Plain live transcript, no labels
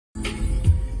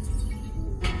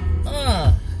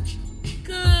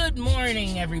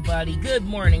morning, everybody. Good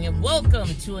morning, and welcome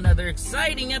to another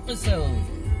exciting episode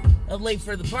of Late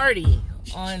for the Party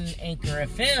on Anchor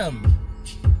FM.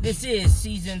 This is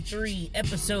Season 3,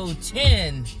 Episode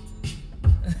 10.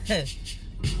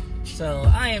 So,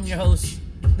 I am your host,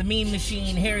 the Meme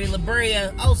Machine, Harry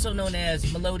Labrea, also known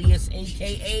as Melodious,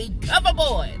 a.k.a. Cover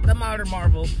Boy, the Modern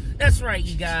Marvel. That's right,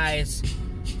 you guys.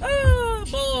 Oh,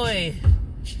 boy.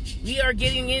 We are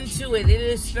getting into it. It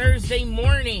is Thursday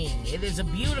morning. It is a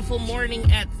beautiful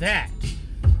morning at that.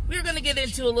 We're going to get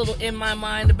into a little in my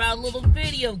mind about little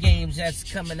video games that's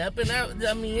coming up. And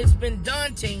I mean, it's been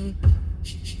daunting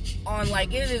on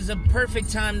like, it is a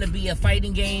perfect time to be a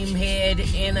fighting game head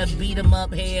and a beat 'em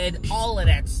up head, all of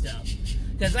that stuff.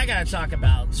 Because I got to talk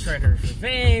about Shredder's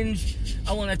Revenge.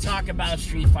 I want to talk about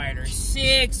Street Fighter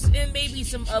 6 and maybe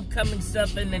some upcoming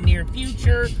stuff in the near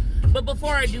future. But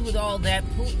before I do with all that,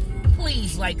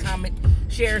 please like, comment,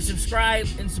 share, subscribe,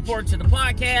 and support to the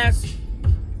podcast.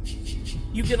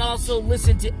 You can also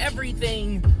listen to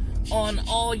everything on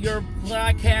all your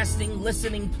podcasting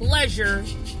listening pleasure,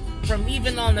 from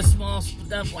even on the small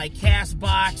stuff like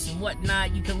CastBox and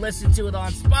whatnot. You can listen to it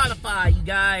on Spotify, you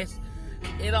guys.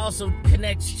 It also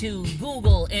connects to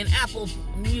Google and Apple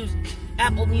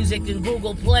Music and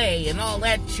Google Play and all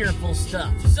that cheerful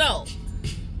stuff. So,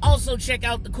 also check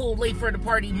out the cool Late for the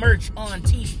Party merch on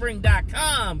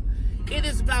teespring.com. It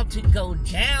is about to go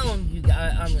down, you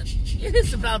guys. It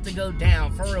is about to go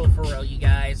down, for real, you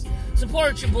guys.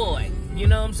 Support your boy, you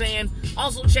know what I'm saying?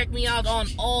 Also check me out on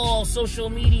all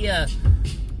social media.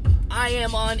 I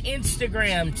am on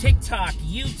Instagram, TikTok,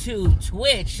 YouTube,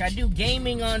 Twitch. I do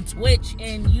gaming on Twitch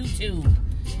and YouTube.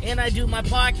 And I do my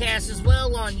podcast as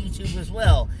well on YouTube as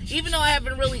well. Even though I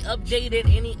haven't really updated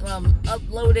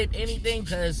uploaded anything,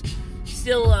 because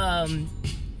still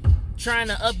trying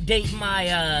to update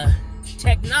my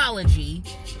technology.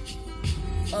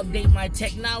 Update my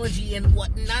technology and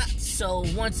whatnot. So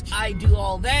once I do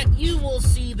all that, you will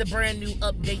see the brand new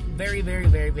update very, very,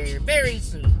 very, very, very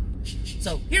soon.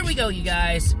 So here we go, you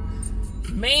guys.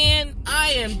 Man,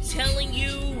 I am telling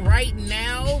you right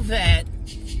now that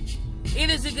it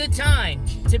is a good time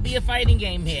to be a fighting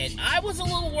game head. I was a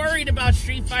little worried about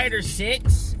Street Fighter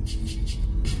 6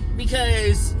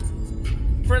 because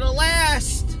for the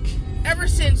ever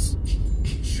since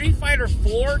Street Fighter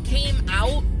 4 came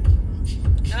out,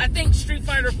 and I think Street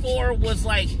Fighter 4 was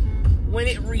like when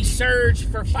it resurged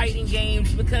for fighting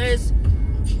games, because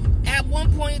at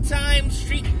one point in time,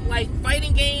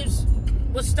 fighting games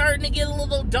was starting to get a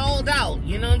little dulled out,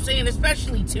 you know what I'm saying?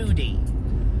 Especially 2D.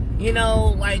 You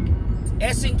know, like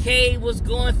SNK was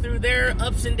going through their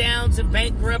ups and downs and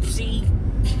bankruptcy.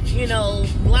 You know,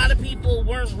 a lot of people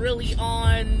weren't really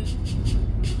on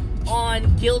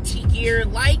Guilty Gear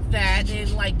like that,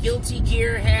 and like Guilty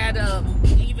Gear had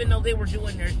even though they were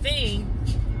doing their thing,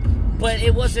 but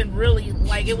it wasn't really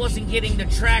like, it wasn't getting the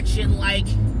traction like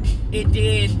it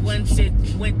did once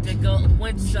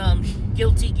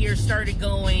Guilty Gear started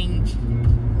going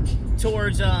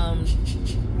towards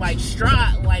like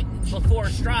Strive, like before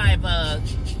Strive,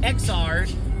 XR.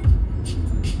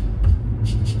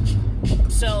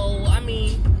 So I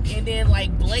mean, and then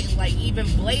like even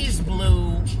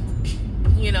BlazBlue,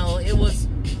 you know, it was,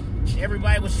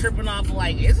 everybody was tripping off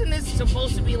like, isn't this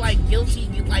supposed to be like Guilty?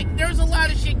 Like, there's a lot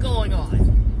of shit going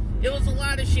on. There was a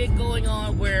lot of shit going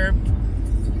on where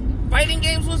fighting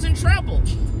games was in trouble.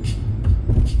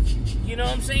 You know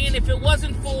what I'm saying? If it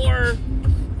wasn't for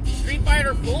Street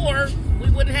Fighter 4, we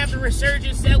wouldn't have the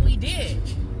resurgence that we did.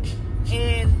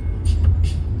 And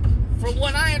from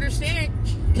what I understand,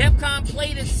 Capcom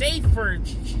played it safe for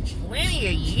plenty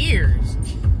of years.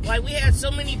 Like, we had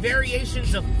so many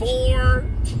variations of 4,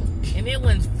 and then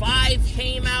when 5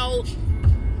 came out,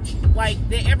 like,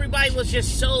 everybody was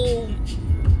just so...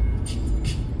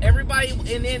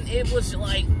 and then it was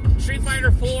like Street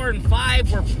Fighter 4 and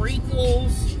 5 were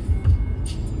prequels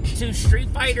to Street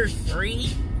Fighter 3.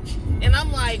 And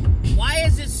I'm like, why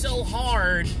is it so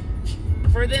hard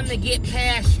for them to get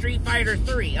past Street Fighter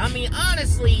 3? I mean,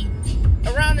 honestly,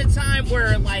 around the time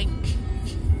where, like,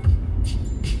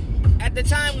 at the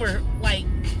time where, like,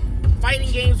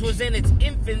 fighting games was in its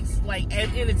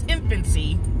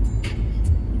infancy,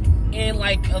 and,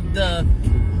 like, of the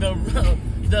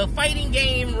fighting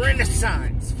game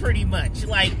renaissance, pretty much.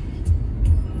 Like,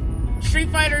 Street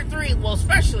Fighter 3, well,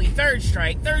 especially Third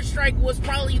Strike. Third Strike was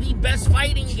probably the best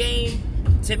fighting game,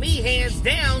 to me, hands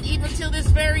down, even till this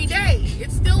very day.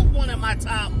 It's still one of my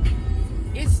top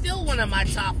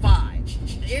 5.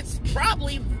 It's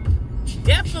probably,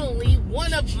 definitely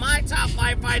one of my top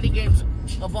 5 fighting games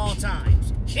of all time.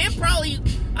 And probably,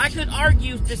 I could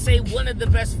argue to say one of the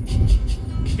best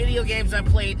video games I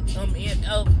played.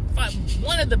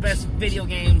 One of the best video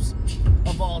games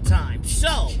of all time.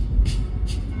 So,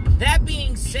 that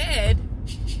being said,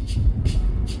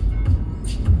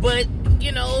 but,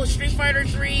 you know, Street Fighter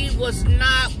 3 was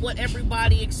not what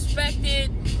everybody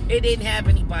expected. It didn't have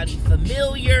anybody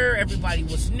familiar. Everybody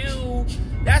was new.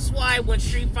 That's why when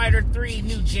Street Fighter 3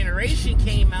 New Generation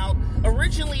came out,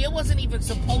 originally it wasn't even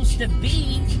supposed to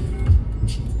be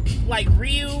like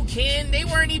Ryu, Ken. They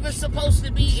weren't even supposed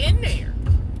to be in there.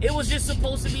 It was just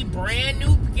supposed to be brand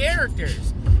new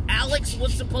characters. Alex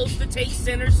was supposed to take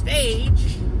center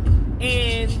stage.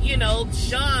 And, you know,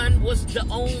 Sean was the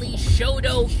only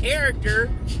Shoto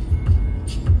character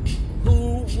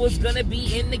who was going to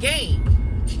be in the game.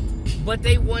 But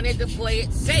they wanted to play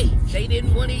it safe. They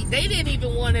didn't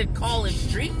even want to call it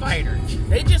Street Fighter.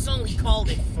 They just only called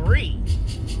it 3.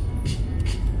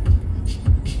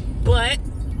 But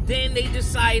then they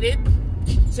decided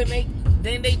to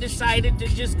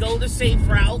just go the safe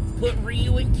route, put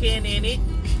Ryu and Ken in it.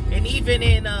 And even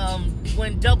in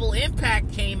when Double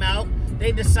Impact came out,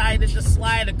 they decided to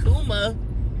slide Akuma.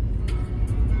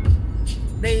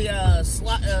 They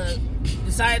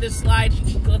decided to slide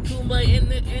Akuma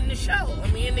in the show. I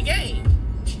mean, in the game.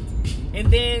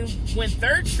 And then when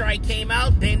Third Strike came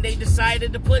out, then they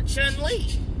decided to put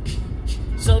Chun-Li.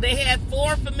 So they had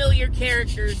 4 familiar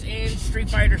characters in Street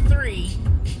Fighter 3,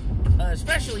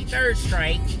 especially Third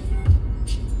Strike.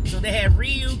 So they had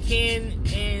Ryu, Ken,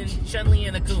 and Chun-Li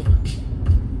and Akuma.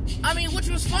 I mean, which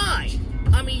was fine.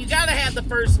 I mean, you gotta have the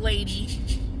first lady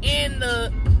and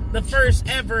the first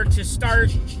ever to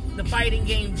start the fighting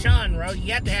game genre.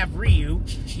 You had to have Ryu.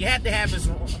 You had to have his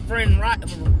frenemy,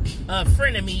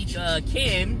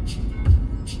 Ken.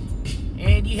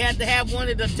 And you had to have one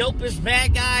of the dopest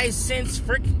bad guys since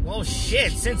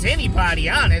since anybody,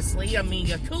 honestly. I mean,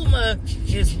 Akuma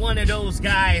is one of those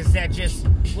guys that just,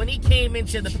 when he came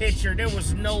into the picture, there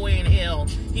was no way in hell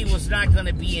he was not going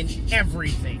to be in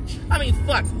everything. I mean,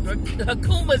 fuck,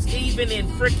 Akuma's even in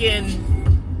freaking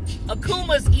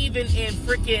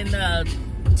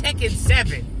Tekken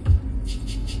 7.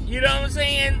 You know what I'm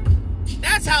saying?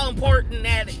 That's how important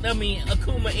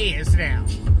Akuma is now.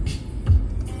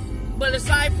 But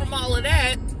aside from all of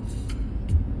that,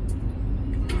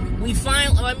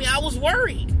 I was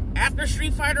worried. After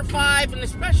Street Fighter V, and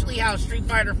especially how Street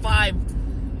Fighter V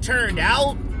turned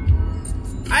out,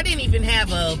 I didn't even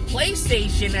have a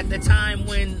PlayStation at the time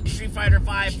when Street Fighter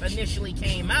V initially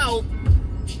came out,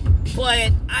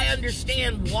 but I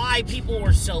understand why people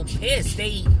were so pissed.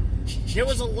 There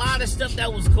was a lot of stuff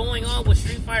that was going on with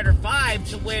Street Fighter V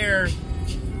to where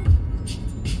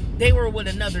they were with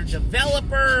another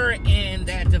developer, and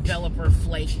that developer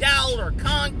flaked out or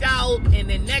conked out, and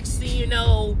then next thing you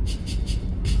know,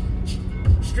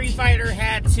 Street Fighter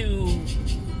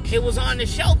it was on the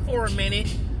shelf for a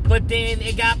minute, but then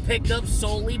it got picked up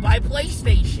solely by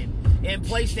PlayStation, and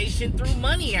PlayStation threw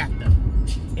money at them.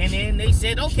 And then they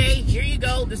said, okay, here you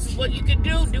go, this is what you can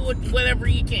do it whatever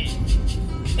you can.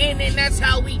 And then that's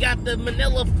how we got the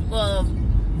vanilla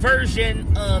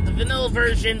version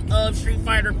of Street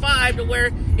Fighter V, to where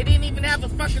it didn't even have a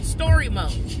fucking story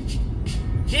mode.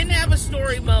 Didn't have a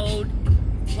story mode.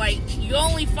 Like, you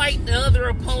only fight the other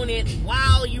opponent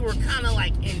while you were kind of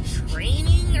like in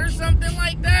training or something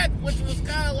like that, which was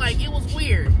kind of like, it was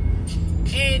weird.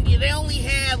 And they only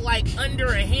had like under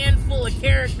a handful of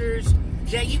characters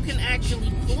that you can actually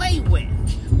play with,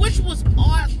 which was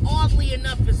oddly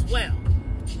enough as well.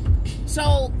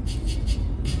 So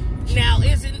now,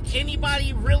 is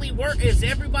everybody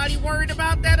worried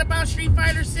about that about Street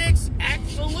Fighter 6?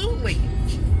 Absolutely.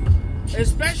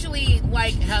 Especially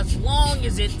like as long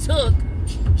as it took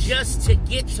just to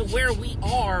get to where we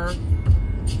are.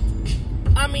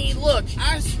 I mean, look,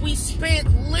 we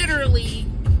spent literally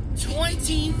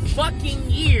 20 fucking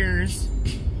years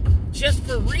just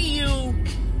for Ryu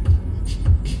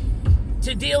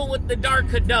to deal with the Dark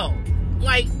Hado.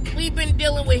 Like, we've been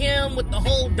dealing with him with the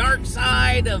whole dark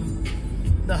side of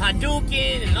the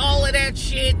Hadouken and all of that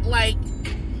shit, like,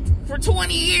 for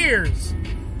 20 years.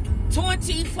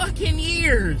 20 fucking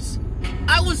years.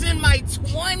 I was in my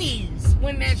 20s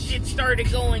when that shit started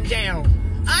going down.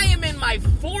 I am in my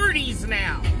 40s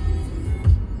now.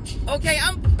 Okay,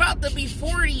 I'm about to be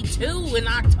 42 in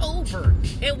October.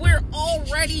 And we're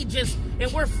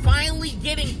finally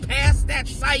getting past that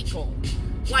cycle.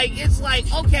 Like, it's like,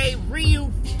 okay,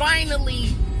 Ryu finally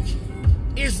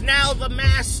is now the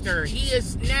master. He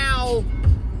is now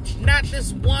not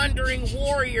this wandering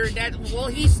warrior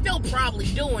he's still probably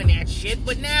doing that shit,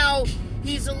 but now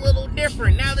he's a little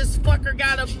different. Now this fucker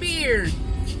got a beard.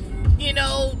 You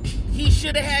know, he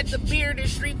should have had the beard in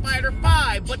Street Fighter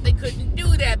V, but they couldn't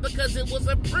do that because it was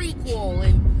a prequel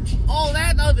and all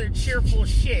that other cheerful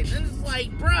shit. And it's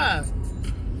like, bruh,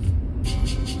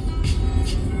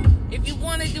 if you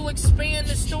wanted to expand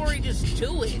the story, just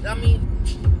do it. I mean,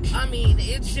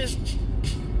 it's just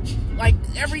like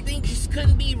everything just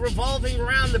couldn't be revolving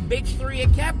around the big three at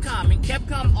Capcom, and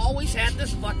Capcom always had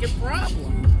this fucking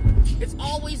problem. It's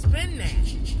always been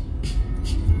that.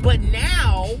 But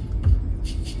now,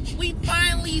 we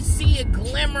finally see a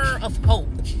glimmer of hope.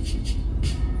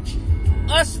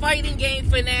 Us fighting game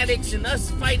fanatics and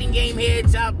us fighting game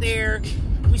heads out there,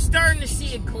 we starting to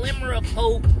see a glimmer of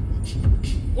hope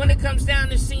when it comes down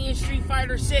to seeing Street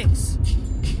Fighter 6.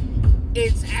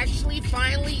 It's actually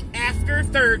finally after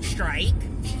Third Strike.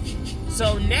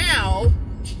 So now,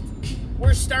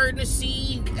 we're starting to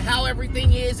see how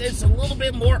everything is. It's a little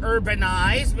bit more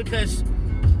urbanized because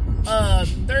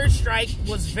Third Strike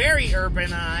was very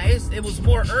urbanized. It was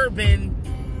more urban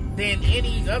than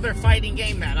any other fighting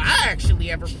game that I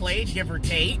actually ever played, give or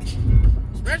take.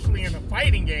 Especially in a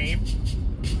fighting game.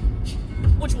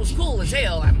 Which was cool as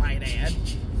hell, I might add.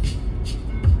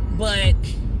 But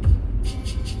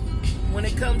when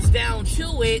it comes down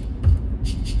to it,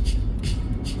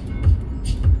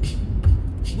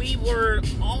 we were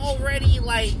already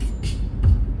like,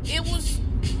 it was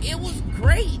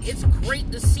great. It's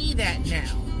great to see that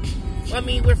now. I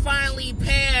mean, we're finally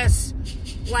past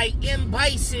like M.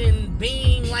 Bison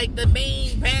being like the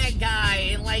main bad guy,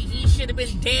 and like he should have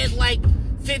been dead like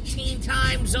 15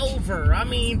 times over. I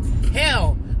mean,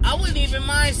 hell, I wouldn't even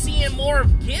mind seeing more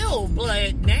of Gil,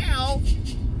 but now,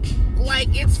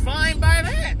 like, it's fine by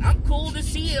that. I'm cool to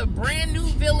see a brand new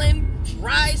villain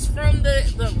rise from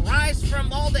rise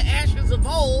from all the ashes of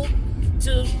old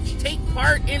to take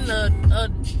part in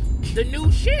the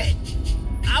new shit.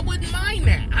 I wouldn't mind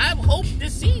that. I hope to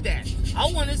see that.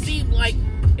 I want to see, like,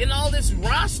 in all this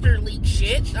roster leak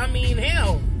shit, I mean,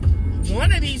 hell,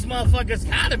 one of these motherfuckers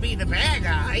gotta be the bad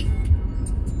guy.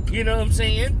 You know what I'm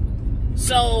saying?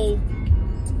 So,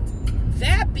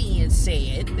 that being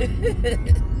said,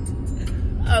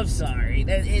 I'm sorry.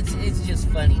 It's just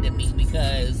funny to me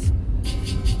because,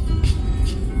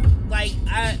 like,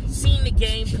 I've seen the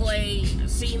gameplay,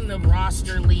 seen the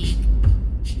roster leak,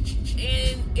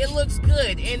 and it looks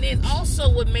good. And then also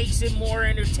what makes it more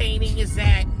entertaining is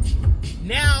that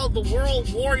now the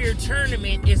World Warrior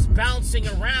Tournament is bouncing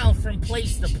around from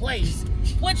place to place,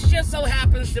 which just so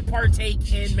happens to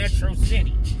partake in Metro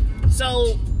City.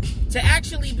 So, to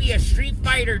actually be a Street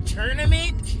Fighter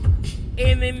tournament,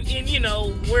 and you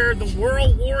know, where the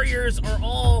World Warriors are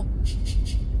all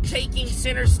taking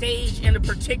center stage in a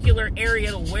particular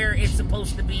area where it's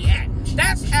supposed to be at.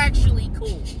 That's actually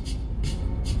cool.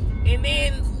 And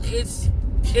then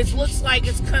it looks like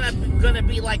it's kind of gonna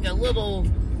be like a little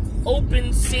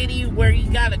open city where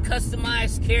you got a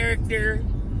customized character,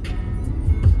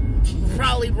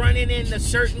 probably running into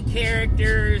certain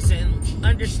characters and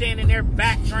understanding their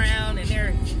background and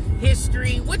their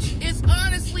history, which is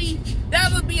honestly,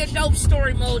 that would be a dope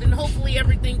story mode, and hopefully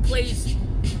everything plays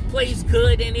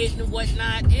good in it and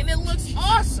whatnot, and it looks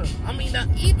awesome. I mean, I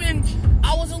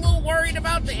was a little worried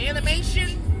about the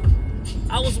animation.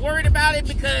 I was worried about it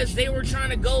because they were trying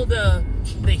to go the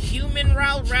human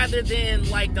route rather than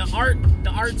like the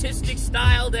artistic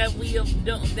style that we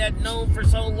have known for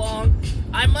so long.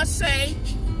 I must say,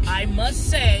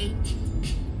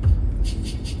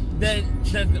 the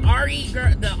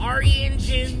RE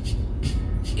engine,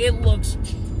 it looks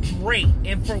great,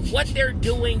 and for what they're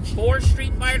doing for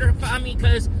Street Fighter, I mean,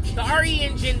 because the RE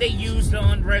engine they used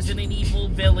on Resident Evil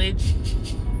Village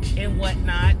and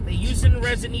whatnot, they used in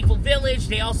Resident Evil Village,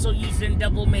 they also used in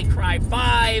Devil May Cry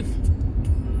 5,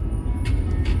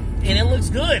 and it looks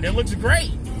good, it looks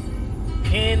great,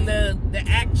 and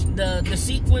the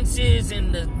sequences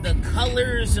and the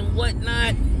colors and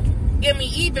whatnot. I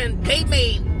mean, even they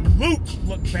made Luke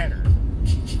look better.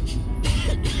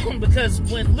 Because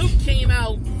when Luke came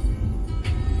out,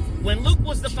 when Luke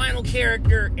was the final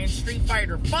character in Street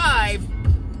Fighter V,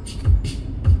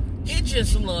 it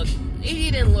just he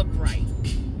didn't look right.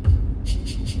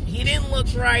 He didn't look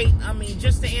right. I mean,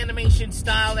 just the animation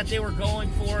style that they were going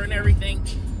for and everything.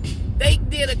 They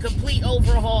did a complete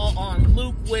overhaul on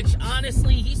Luke, which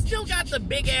honestly, he still got the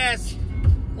big ass,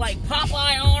 like,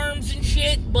 Popeye arms and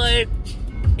shit, but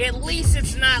at least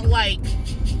it's not like,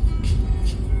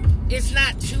 it's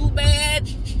not too bad.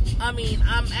 I mean,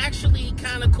 I'm actually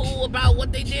kind of cool about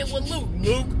what they did with Luke.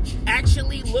 Luke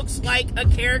actually looks like a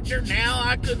character now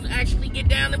I could actually get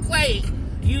down and play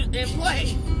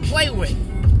with.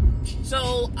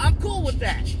 So, I'm cool with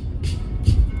that.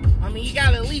 I mean, you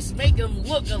gotta at least make him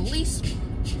look at least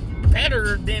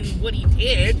better than what he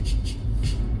did.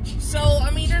 So,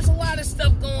 I mean, there's a lot of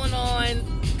stuff going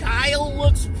on. Guile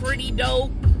looks pretty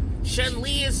dope.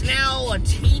 Chun-Li is now a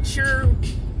teacher.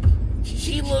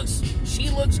 She looks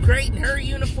great in her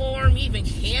uniform. Even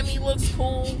Cammy looks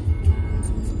cool.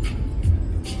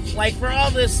 Like, for all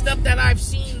the stuff that I've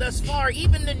seen thus far,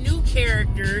 even the new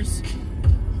characters,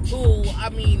 who, I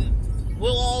mean,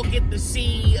 we'll all get to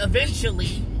see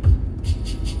eventually,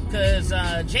 because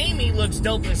Jamie looks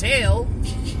dope as hell.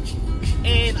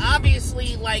 And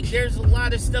obviously, like, there's a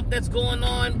lot of stuff that's going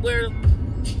on where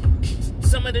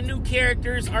some of the new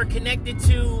characters are connected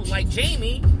to, like,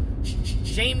 Jamie.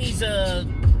 Jamie's a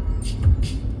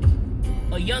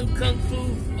young kung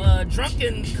fu,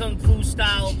 drunken kung fu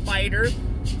style fighter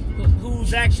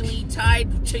who's actually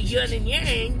tied to Yin and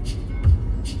Yang.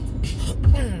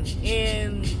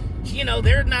 And, you know,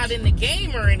 they're not in the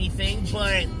game or anything,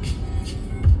 but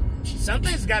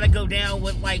something's got to go down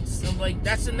with, like,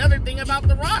 that's another thing about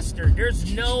the roster.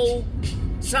 There's no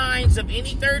signs of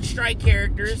any Third Strike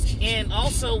characters, and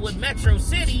also with Metro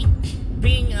City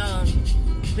being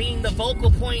the focal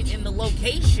point in the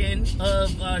location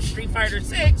of Street Fighter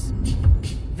 6,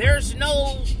 there's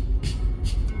no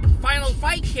Final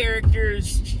Fight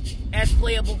characters as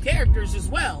playable characters as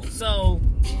well. So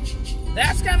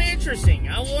that's kind of interesting.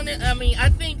 I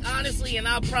think honestly, and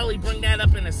I'll probably bring that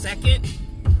up in a second,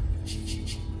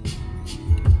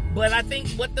 but I think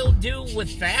what they'll do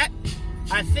with that,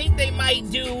 I think they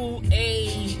actually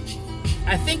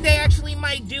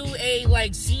might do a,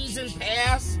 like, season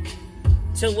pass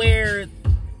to where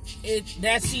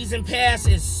that season pass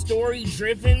is story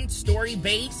driven, story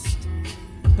based,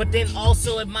 but then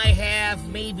also it might have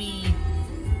maybe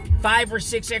 5 or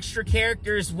 6 extra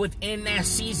characters within that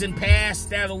season pass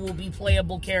that will be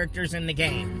playable characters in the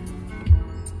game.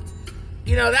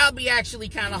 You know, that would be actually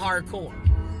kind of hardcore.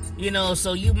 You know,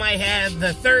 so you might have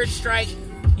the Third Strike,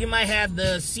 you might have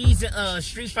the season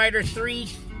Street Fighter 3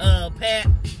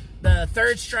 the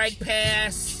Third Strike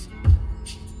pass,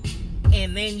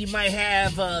 and then you might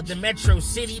have the Metro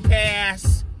City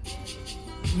pass.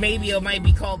 Maybe it might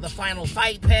be called the Final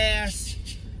Fight pass.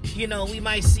 You know, we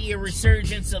might see a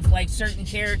resurgence of, like, certain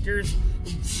characters.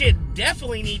 Should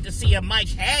definitely need to see a Mike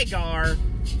Hagar,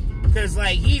 because,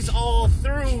 like, he's all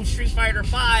through Street Fighter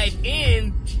 5,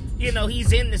 and, you know,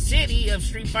 he's in the city of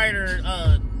Street Fighter.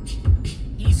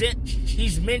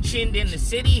 He's mentioned in the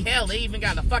city. Hell, they even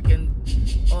got a fucking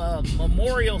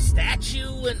memorial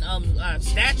statue and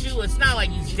statue. It's not like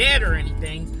he's dead or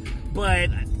anything, but,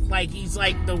 like, he's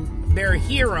like their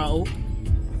hero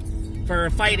for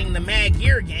fighting the Mad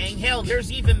Gear Gang. Hell,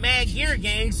 there's even Mad Gear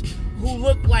Gangs who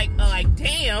look like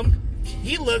damn,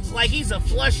 he looks like he's a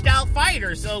flushed out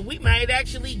fighter. So we might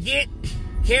actually get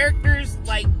characters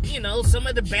like, you know, some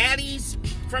of the baddies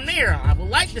from there. I would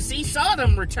like to see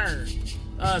Sodom return.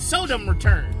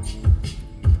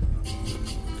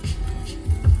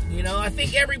 You know, I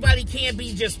think everybody can't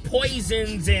be just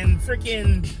Poisons and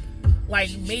freaking, like,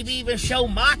 maybe even show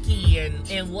Maki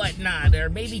and whatnot, or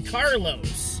maybe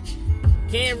Carlos.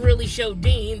 Can't really show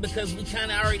Dean because we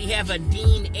kind of already have a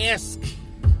Dean-esque,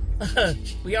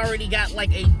 we already got,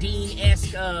 like, a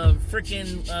Dean-esque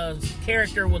freaking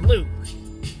character with Luke.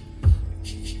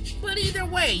 But either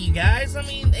way, you guys, I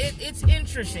mean, it's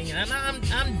interesting, and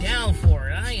I'm down for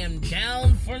it. I am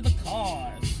down for the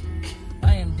cause.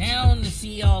 I am down to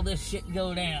see all this shit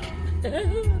go down.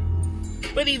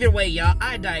 But either way, y'all,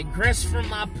 I digress from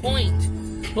my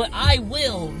point. But I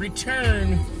will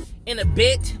return in a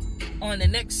bit on the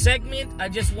next segment. I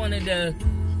just wanted to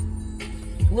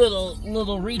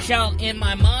little reach out in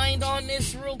my mind on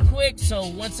this real quick. So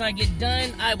once I get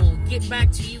done, I will get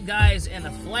back to you guys in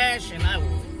a flash, and I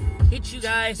will hit you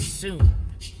guys soon.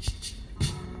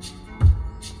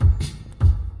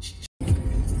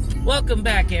 Welcome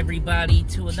back, everybody,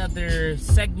 to another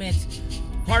segment,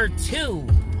 part 2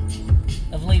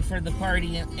 of Late for the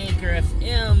Party on Anchor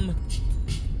FM.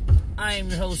 I am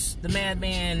your host, the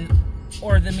Madman,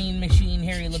 or the Mean Machine,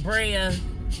 Harry Labrea,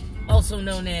 also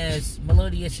known as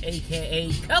Melodious, aka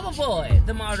Coverboy,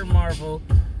 the Modern Marvel.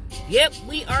 Yep,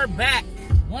 we are back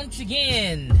once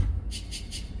again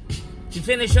to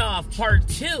finish off part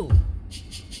 2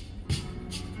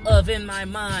 of, in my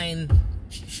mind,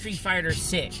 Street Fighter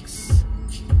 6.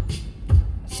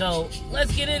 So,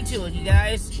 let's get into it, you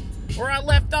guys. Where I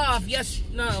left off, yes,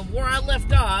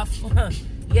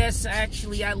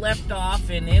 actually, I left off,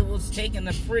 and it was taking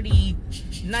a pretty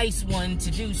nice one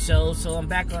to do so, so I'm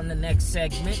back on the next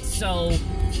segment. So,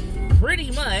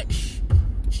 pretty much,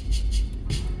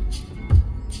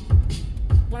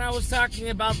 when I was talking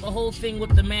about the whole thing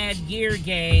with the Mad Gear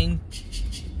Gang,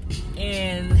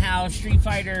 and how Street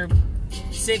Fighter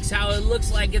 6, how it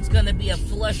looks like it's going to be a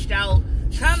flushed out,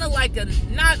 kind of like a,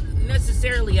 not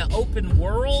necessarily an open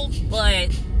world, but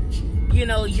you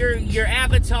know, your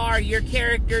avatar, your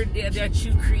character that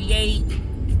you create,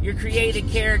 your created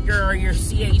character, or your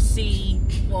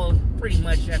CAC, well, pretty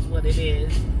much that's what it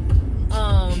is.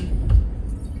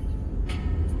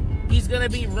 He's gonna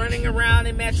be running around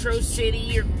in Metro City.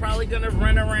 You're probably gonna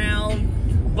run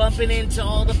around, bumping into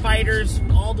all the fighters,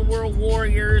 all the World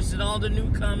Warriors, and all the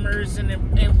newcomers and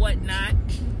whatnot.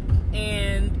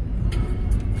 And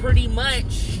pretty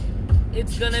much,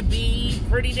 it's gonna be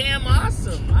pretty damn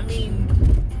awesome. I mean,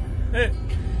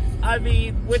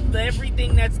 with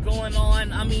everything that's going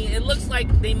on, I mean, it looks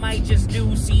like they might just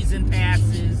do season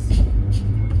passes,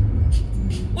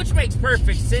 which makes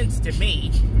perfect sense to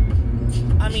me.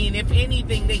 I mean, if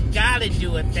anything, they gotta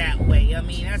do it that way. I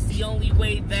mean, that's the only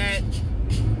way that...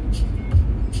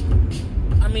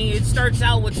 I mean, it starts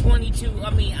out with 22... I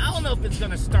mean, I don't know if it's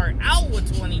gonna start out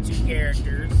with 22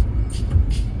 characters,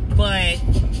 but...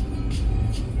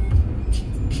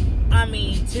 I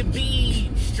mean, to be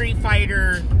Street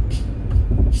Fighter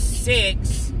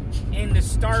 6 and to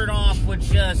start off with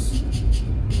just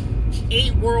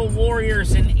 8 World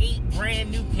Warriors and 8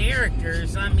 brand new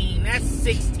characters, I mean, that's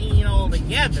 16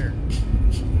 altogether.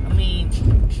 I mean,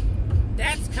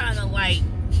 that's kind of like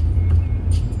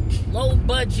low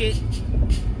budget,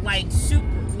 like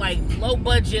low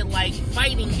budget, like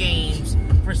fighting games.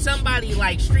 For somebody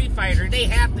like Street Fighter, they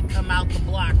have to come out the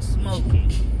block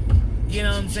smoking. You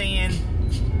know what I'm saying?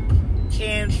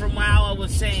 And from how I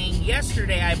was saying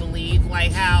yesterday, I believe,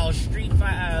 like how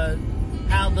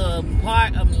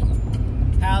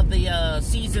the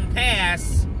season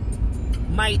pass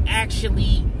might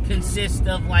actually consist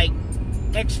of like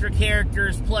extra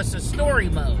characters plus a story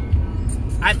mode.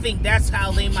 I think that's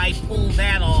how they might pull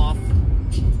that off.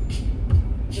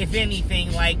 If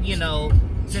anything, like, you know,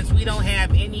 since we don't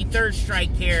have any Third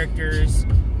Strike characters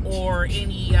or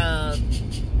any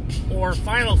or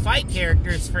Final Fight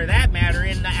characters, for that matter,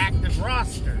 in the active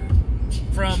roster,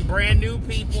 from brand new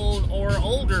people or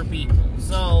older people.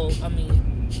 So, I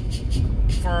mean,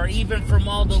 even from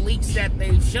all the leaks that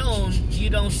they've shown, you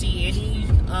don't see any,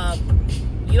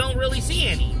 you don't really see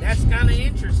any. That's kind of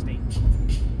interesting.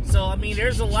 So, I mean,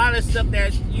 there's a lot of stuff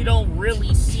that you don't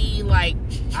really see, like,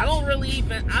 I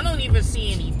don't even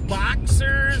see any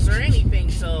boxers or anything,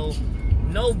 so...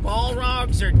 No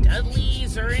Balrogs or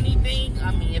Dudleys or anything.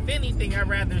 I mean, if anything, I'd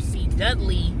rather see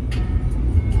Dudley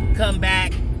come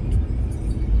back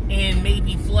and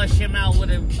maybe flush him out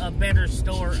with a better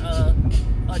story, a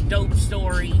dope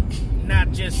story.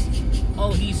 Not just,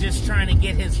 oh, he's just trying to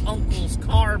get his uncle's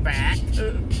car back.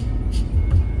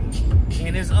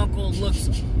 And his uncle looks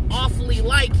awfully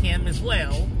like him as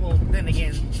well. Well, then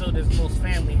again, so does most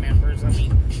family members. I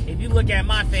mean, if you look at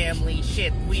my family,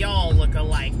 shit, we all look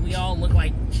alike. We all look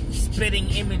like spitting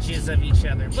images of each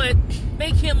other. But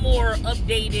make him more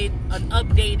updated, an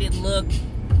updated look.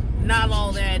 Not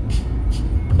all that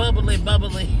bubbly.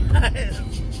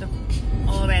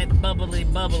 All that bubbly.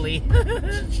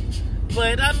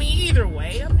 But, I mean, either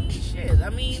way, I mean, shit, I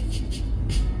mean...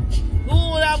 Who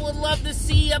I would love to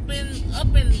see up in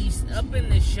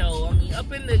this show. I mean, up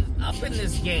in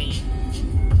this game.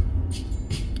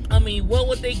 I mean, what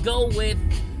would they go with?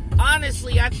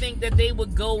 Honestly, I think that they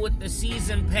would go with the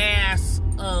season pass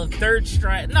of Third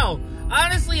Strike. No,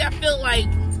 honestly, I feel like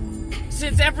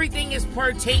since everything is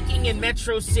partaking in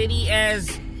Metro City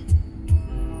as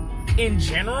in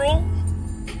general,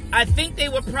 I think they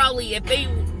would probably, if they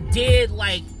did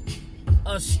like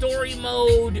a story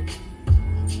mode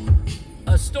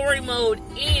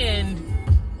and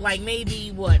like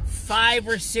maybe what 5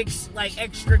 or 6 like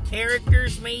extra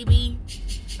characters maybe.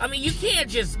 I mean, you can't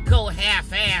just go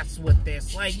half-ass with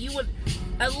this. Like, you would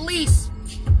at least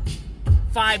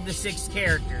 5 to 6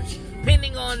 characters,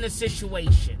 depending on the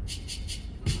situation.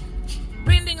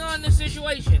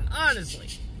 Honestly.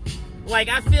 Like,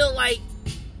 I feel like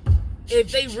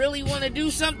if they really want to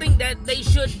do something, that they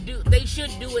should do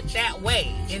it that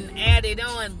way and add it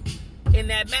on in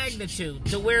that magnitude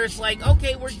to where it's like,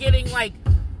 okay, we're getting like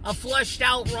a flushed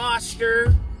out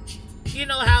roster. You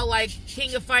know how like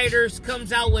King of Fighters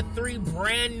comes out with 3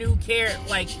 brand new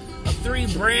three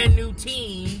brand new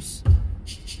teams.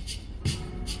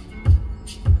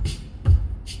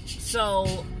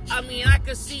 So, I mean, I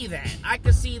could see that. I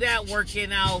could see that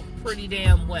working out pretty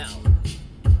damn well.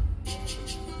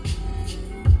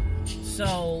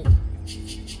 So,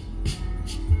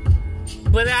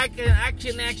 but I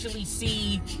can actually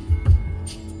see.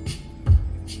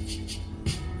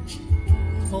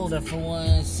 Hold up for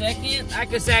 1 second. I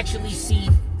could actually see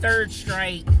Third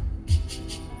Strike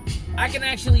I can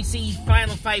actually see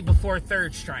Final Fight before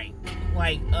Third Strike,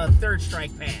 like Third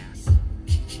Strike Pass.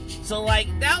 So like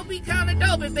that would be kind of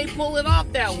dope if they pull it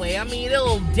off that way. I mean,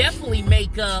 it'll definitely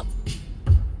make up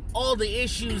all the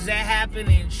issues that happen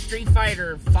in Street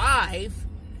Fighter V.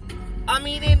 I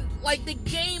mean, in like the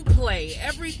gameplay,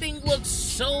 everything looks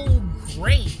so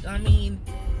great. I mean,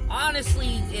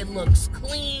 honestly, it looks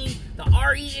clean. The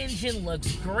RE engine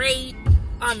looks great.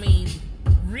 I mean,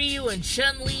 Ryu and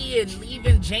Chun-Li and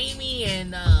even Jamie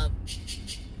and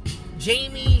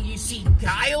you see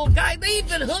Guile. They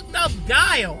even hooked up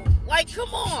Guile. Like,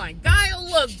 come on. Guile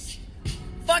looks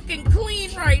fucking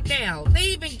clean right now. They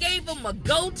even gave him a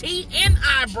goatee and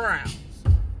eyebrows.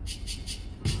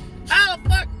 How the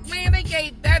fuck, man, they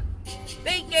gave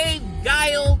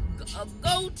Guile a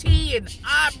goatee and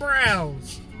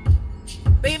eyebrows.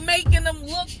 They making them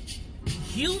look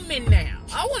human now.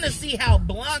 I want to see how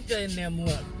Blanca and them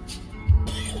look.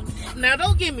 Now,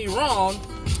 don't get me wrong.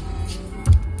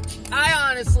 I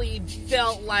honestly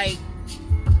felt like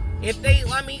if they,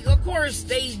 I mean, of course,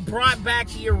 they brought back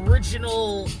the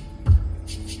original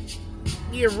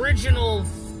 8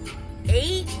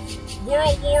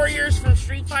 World Warriors from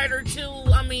Street Fighter 2.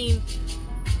 I mean,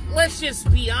 let's just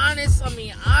be honest. I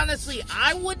mean, honestly,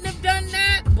 I wouldn't have done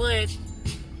that, but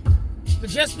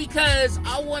just because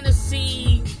I want to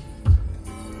see,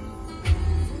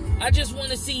 I just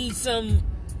want to see some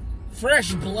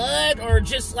fresh blood or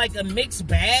just like a mixed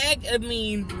bag. I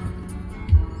mean,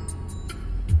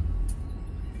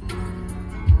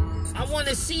 I want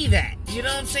to see that. You know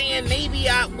what I'm saying? Maybe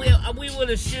we would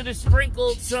have should have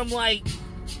sprinkled some like,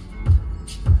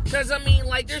 because I mean,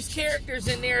 like, there's characters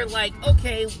in there like,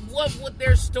 okay, what would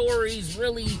their stories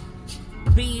really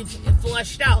be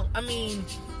fleshed out? I mean,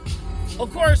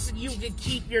 of course, you could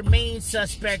keep your main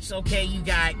suspects. Okay, you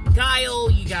got Guile,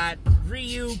 you got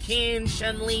Ryu, Ken,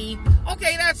 Chun-Li.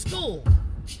 Okay, that's cool.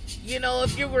 You know,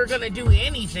 if you were gonna do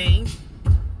anything.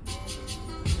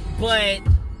 But,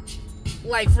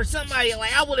 like, for somebody,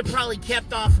 like, I would have probably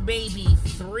kept off maybe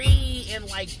 3 and,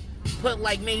 like, put,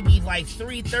 like, maybe, like,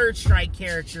 3 Third Strike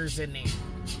characters in there.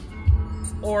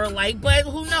 Or, like, but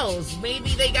who knows?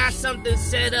 Maybe they got something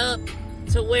set up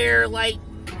to where, like,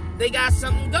 they got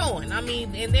something going. I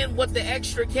mean, and then with the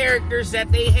extra characters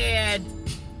that they had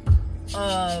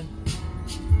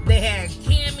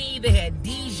Cammy, they had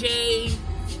DJ,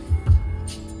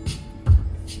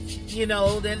 you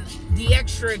know, then the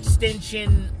extra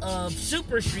extension of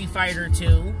Super Street Fighter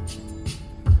 2.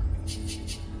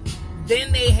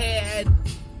 Then they have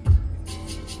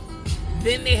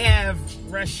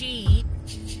Rashid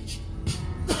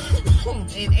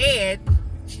and Ed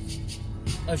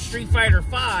of Street Fighter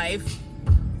 5,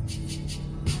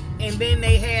 and then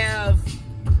they have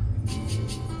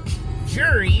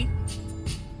Juri,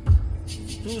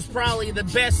 who's probably the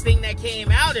best thing that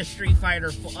came out of Street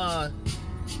Fighter 4.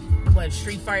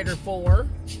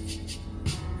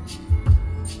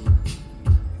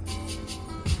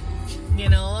 You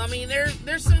know, I mean,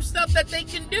 there's some stuff that they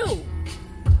can do.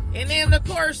 And then, of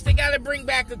course, they got to bring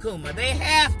back Akuma. They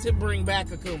have to bring back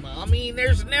Akuma. I mean,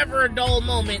 there's never a dull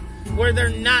moment where they're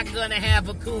not going to have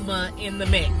Akuma in the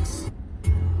mix.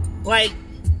 Like,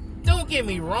 don't get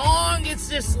me wrong. It's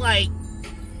just like,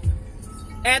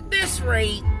 at this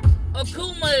rate,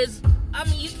 Akuma is, I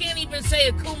mean, you can't even say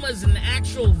Akuma's an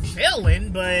actual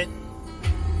villain, but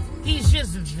he's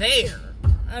just there.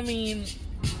 I mean,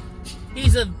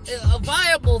 he's a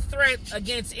viable threat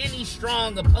against any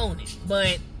strong opponent,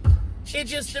 but it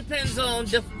just depends on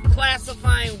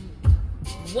classifying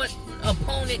what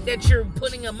opponent that you're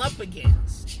putting him up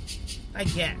against, I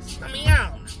guess. I mean, I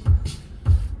don't know.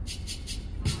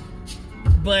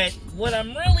 But what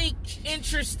I'm really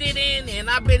interested in, and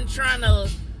I've been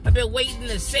waiting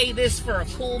to say this for a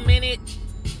cool minute.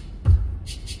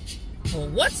 Well,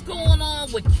 what's going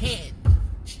on with Ken?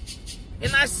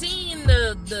 And I seen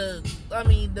the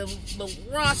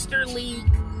roster leak,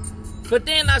 but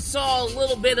then I saw a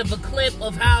little bit of a clip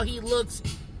of how he looks,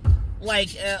 like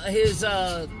his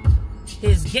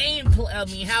gameplay. I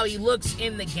mean, how he looks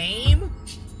in the game,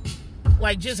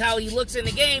 like just how he looks in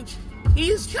the game.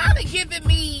 He's kind of giving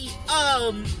me,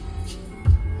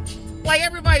 like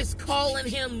everybody's calling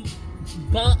him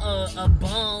a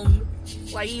bum,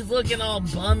 like he's looking all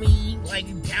bummy, like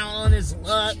down on his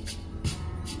luck.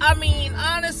 I mean,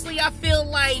 honestly, I feel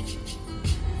like,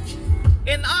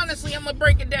 and honestly, I'm gonna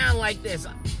break it down like this.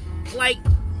 Like,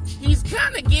 he's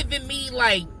kind of giving me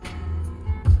like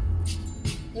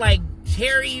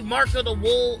Terry Mark of the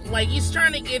Wolf. Like, he's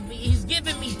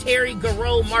giving me Terry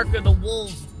Garou Mark of the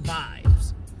Wolves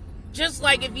vibes. Just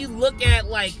like if you look at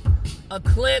like a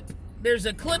clip, there's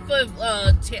a clip of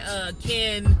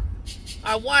Ken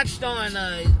I watched on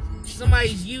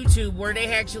somebody's YouTube where they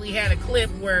actually had a clip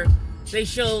where they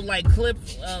showed like clip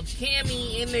of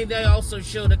Cammy, and they also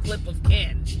showed a clip of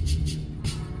Ken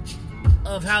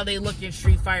of how they look in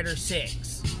Street Fighter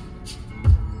 6.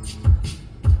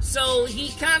 So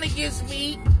he kind of gives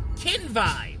me Ken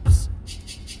vibes.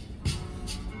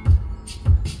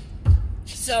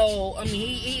 So I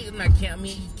mean,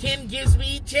 Ken gives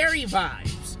me Terry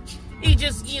vibes. He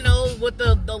just, you know, with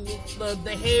the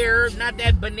hair, not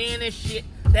that banana shit,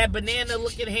 that banana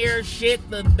looking hair shit,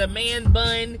 the man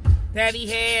bun that he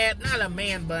had, not a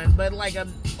man bun, but like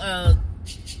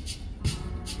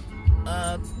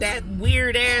that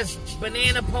weird ass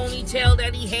banana ponytail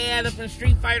that he had up in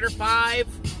Street Fighter 5.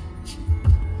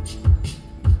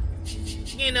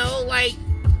 You know, like,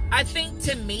 I think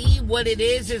to me what it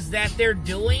is that they're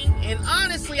doing, and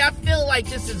honestly I feel like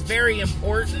this is very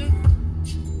important,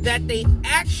 that they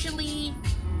actually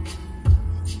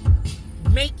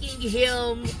making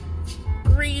him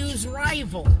Ryu's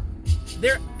rival.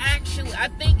 They're actually, I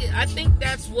think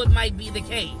that's what might be the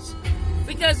case.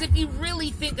 Because if you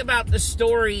really think about the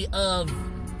story of,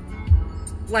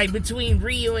 like, between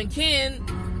Ryu and Ken,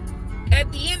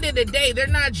 at the end of the day, they're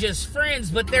not just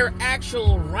friends, but they're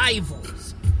actual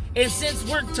rivals. And since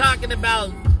we're talking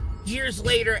about years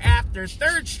later after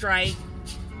Third Strike,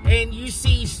 and you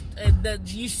see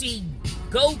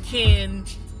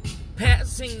Goken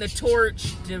passing the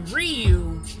torch to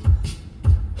Ryu,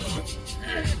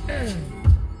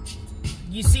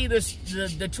 you see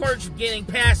the torch getting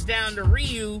passed down to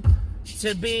Ryu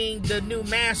to being the new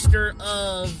master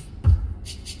of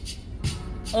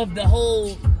the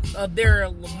whole of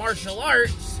their martial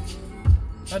arts,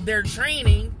 of their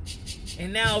training,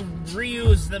 and now Ryu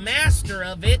is the master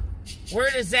of it. Where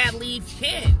does that leave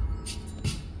Ken?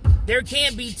 There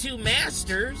can't be two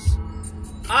masters.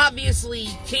 Obviously,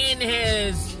 Ken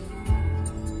has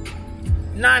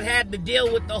not had to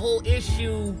deal with the whole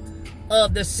issue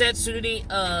of the Setsui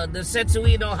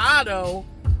no Hado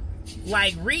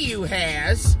like Ryu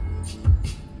has,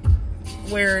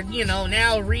 where, you know,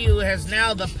 now Ryu has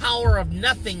now the power of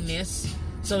nothingness,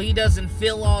 so he doesn't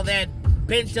feel all that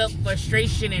bent up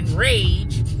frustration and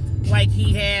rage like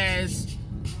he has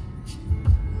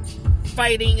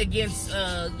fighting against,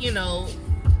 you know,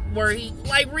 where he,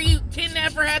 like, Ryu, Ken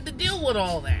never had to deal with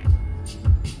all that.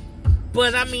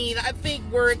 But, I mean, I think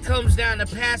where it comes down to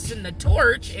passing the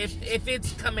torch, if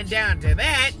it's coming down to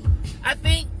that, I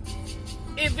think,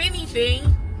 if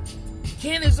anything,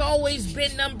 Ken has always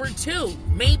been number 2.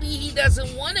 Maybe he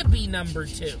doesn't want to be number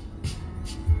 2.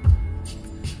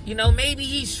 You know, maybe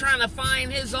he's trying to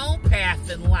find his own path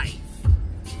in life.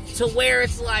 To where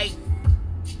it's like,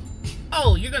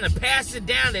 oh, you're going to pass it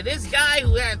down to this guy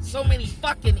who had so many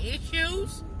fucking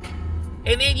issues?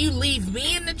 And then you leave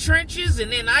me in the trenches,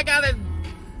 and then I gotta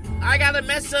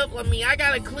mess up, I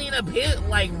gotta clean up his,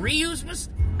 like, Ryu's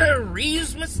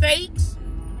mistakes?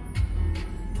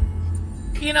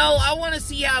 You know, I want to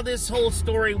see how this whole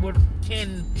story with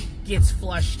Ken gets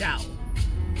flushed out.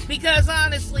 Because,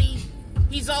 honestly,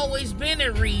 he's always been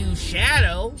in Ryu's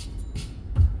shadow.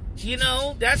 You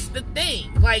know, that's the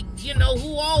thing. Like, you know,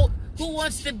 who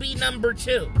wants to be number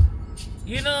 2?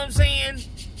 You know what I'm saying?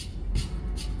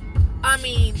 I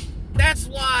mean, that's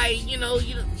why, you know,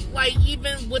 like,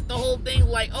 even with the whole thing,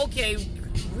 like, okay,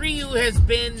 Ryu has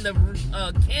been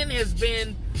Ken has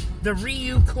been the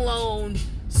Ryu clone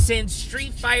since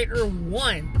Street Fighter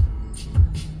 1.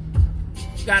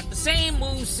 Got the same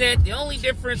moveset. The only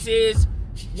difference is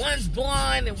one's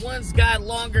blonde and one's got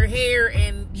longer hair,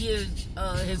 and his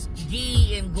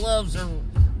gi and gloves are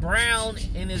brown,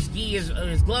 and his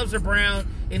gloves are brown,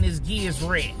 and his gi is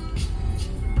red.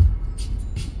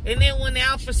 And then when the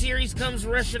Alpha Series comes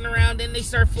rushing around, then they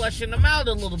start fleshing them out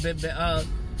a little bit.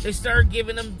 They start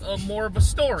giving them more of a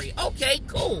story. Okay,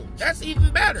 cool. That's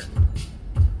even better.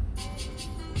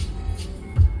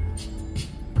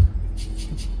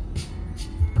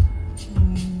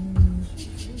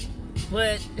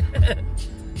 But,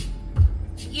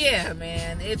 yeah,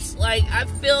 man. It's like, I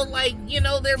feel like, you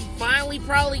know, they're finally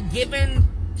probably giving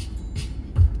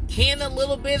Ken a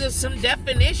little bit of some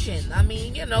definition. I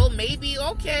mean, you know, maybe,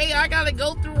 okay, I gotta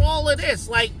go through all of this.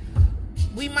 Like,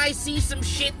 we might see some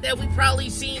shit that we probably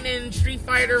seen in Street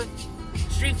Fighter,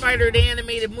 the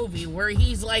animated movie, where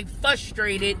he's, like,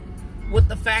 frustrated with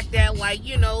the fact that, like,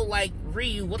 you know, like,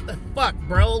 Ryu, what the fuck,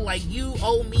 bro? Like, you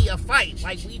owe me a fight.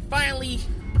 Like, we finally,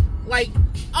 like,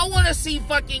 I want to see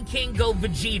fucking King go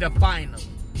Vegeta finally.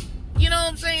 You know what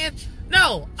I'm saying?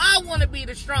 No, I want to be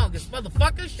the strongest,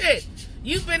 motherfucker. Shit.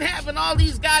 You've been having all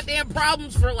these goddamn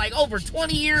problems for like over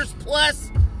 20 years plus.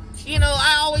 You know,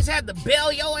 I always had to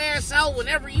bail your ass out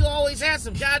whenever you always had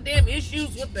some goddamn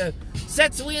issues with the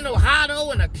Setsuya no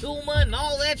Hado and Akuma and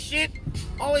all that shit.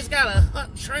 Always gotta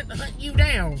try to hunt you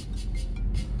down.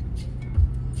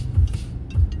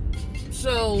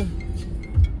 So,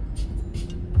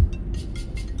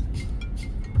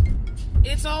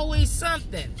 it's always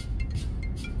something.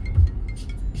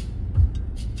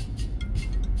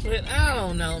 But I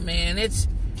don't know, man. It's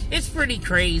pretty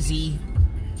crazy.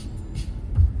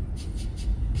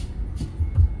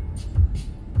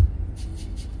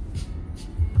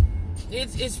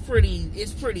 It's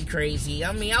pretty crazy.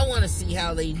 I mean, I want to see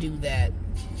how they do that.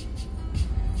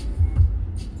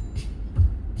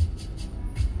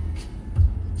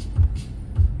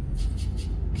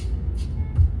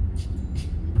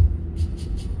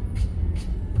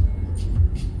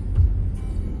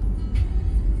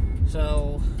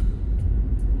 So,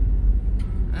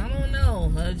 I don't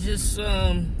know. I just,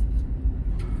 I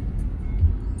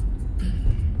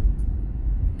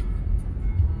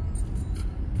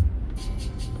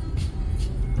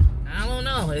don't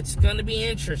know. It's going to be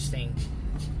interesting.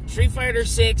 Street Fighter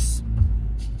 6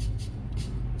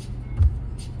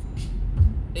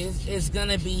 is going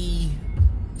to be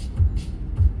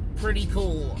pretty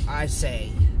cool, I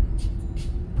say.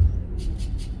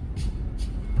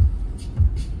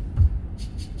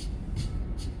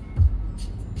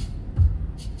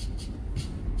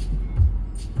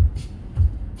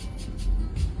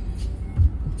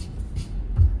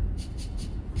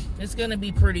 It's gonna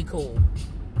be pretty cool.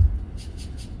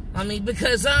 I mean,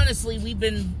 because honestly, we've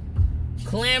been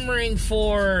clamoring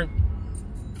for...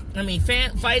 I mean,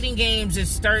 fighting games is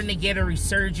starting to get a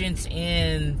resurgence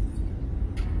in...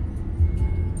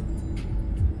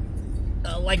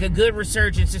 like a good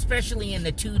resurgence, especially in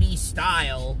the 2D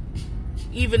style.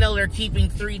 Even though they're keeping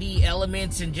 3D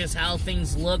elements and just how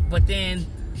things look. But then,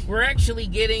 we're actually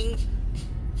getting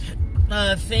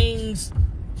things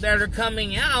that are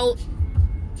coming out,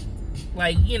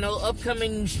 like, you know,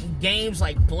 upcoming games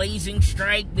like Blazing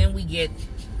Strike. Then we get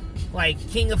like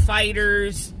King of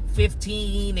Fighters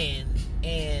 15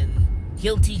 and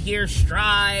Guilty Gear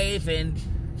Strive, and,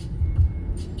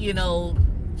 you know,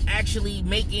 actually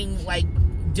making, like,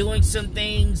 doing some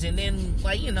things. And then,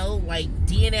 like, you know, like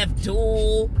DNF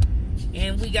Duel,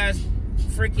 and we got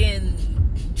freaking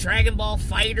Dragon Ball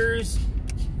Fighters.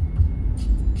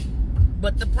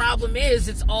 But the problem is,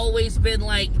 it's always been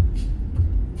like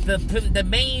the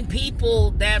main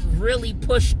people that really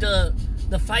push the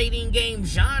fighting game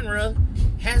genre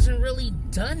hasn't really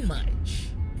done much,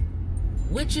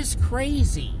 which is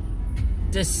crazy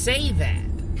to say that.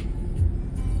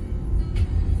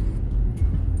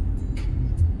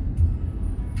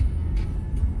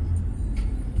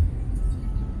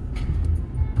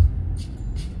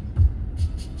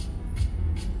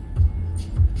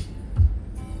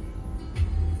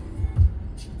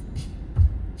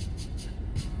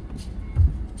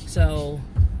 So,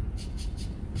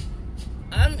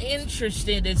 I'm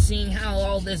interested in seeing how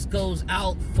all this goes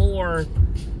out for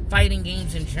fighting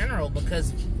games in general,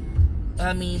 because,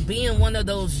 I mean, being one of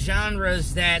those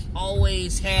genres that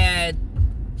always had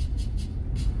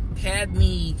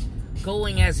me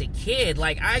going as a kid.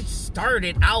 Like, I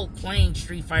started out playing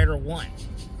Street Fighter 1.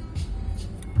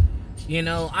 You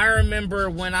know, I remember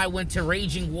when I went to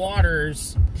Raging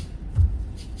Waters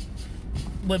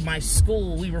with my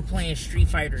school, we were playing Street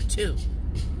Fighter 2.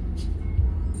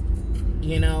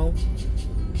 You know?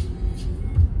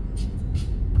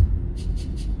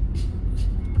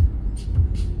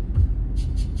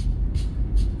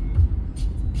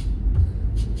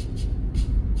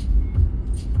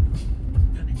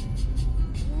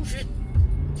 Oh, shit.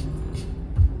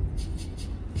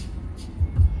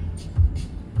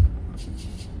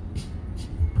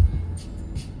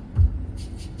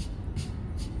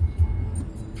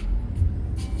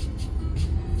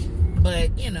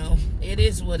 But, you know, it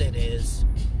is what it is.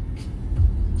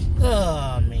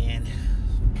 Oh, man.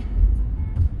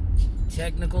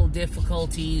 Technical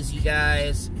difficulties, you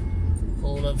guys.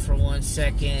 Hold up for 1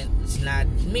 second. It's not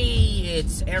me,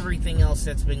 it's everything else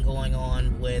that's been going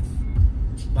on with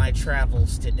my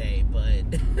travels today.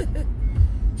 But,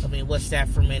 I mean, what's that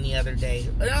from any other day?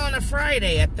 On a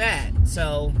Friday at that.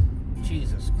 So,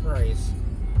 Jesus Christ.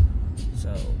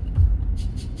 So,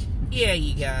 yeah,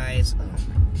 you guys.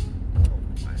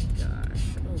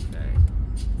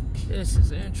 This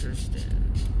is interesting.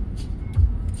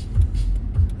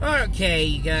 Okay,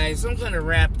 you guys, I'm gonna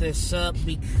wrap this up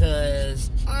because,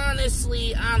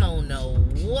 honestly, I don't know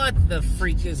what the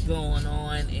freak is going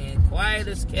on, and quiet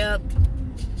as kept.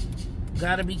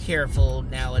 Gotta be careful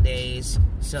nowadays.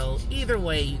 So, either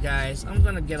way, you guys, I'm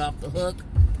gonna get off the hook.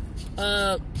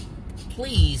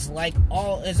 please,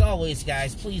 as always,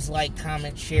 guys, please like,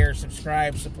 comment, share,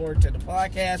 subscribe, support to the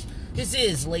podcast. This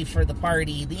is Late for the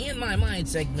Party, the In My Mind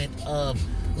segment of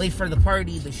Late for the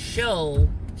Party, the show.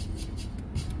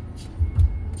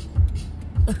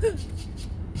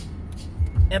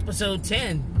 Episode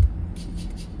 10.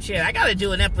 Shit, I gotta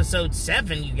do an episode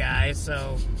 7, you guys,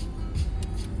 so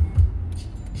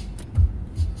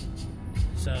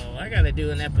I gotta do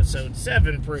an episode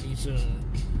 7 pretty soon.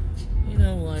 You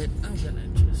know what? I'm gonna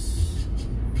just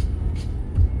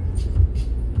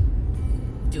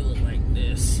do it like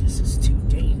this. This is too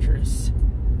dangerous.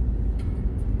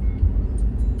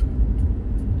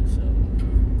 So,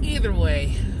 either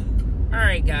way.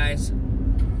 Alright, guys.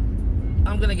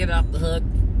 I'm gonna get off the hook.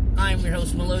 I'm your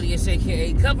host, Melodious,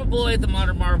 aka Coverboy, the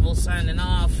Modern Marvel, signing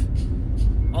off.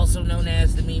 Also known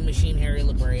as the Meme Machine, Harry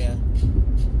La Brea.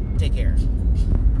 Take care.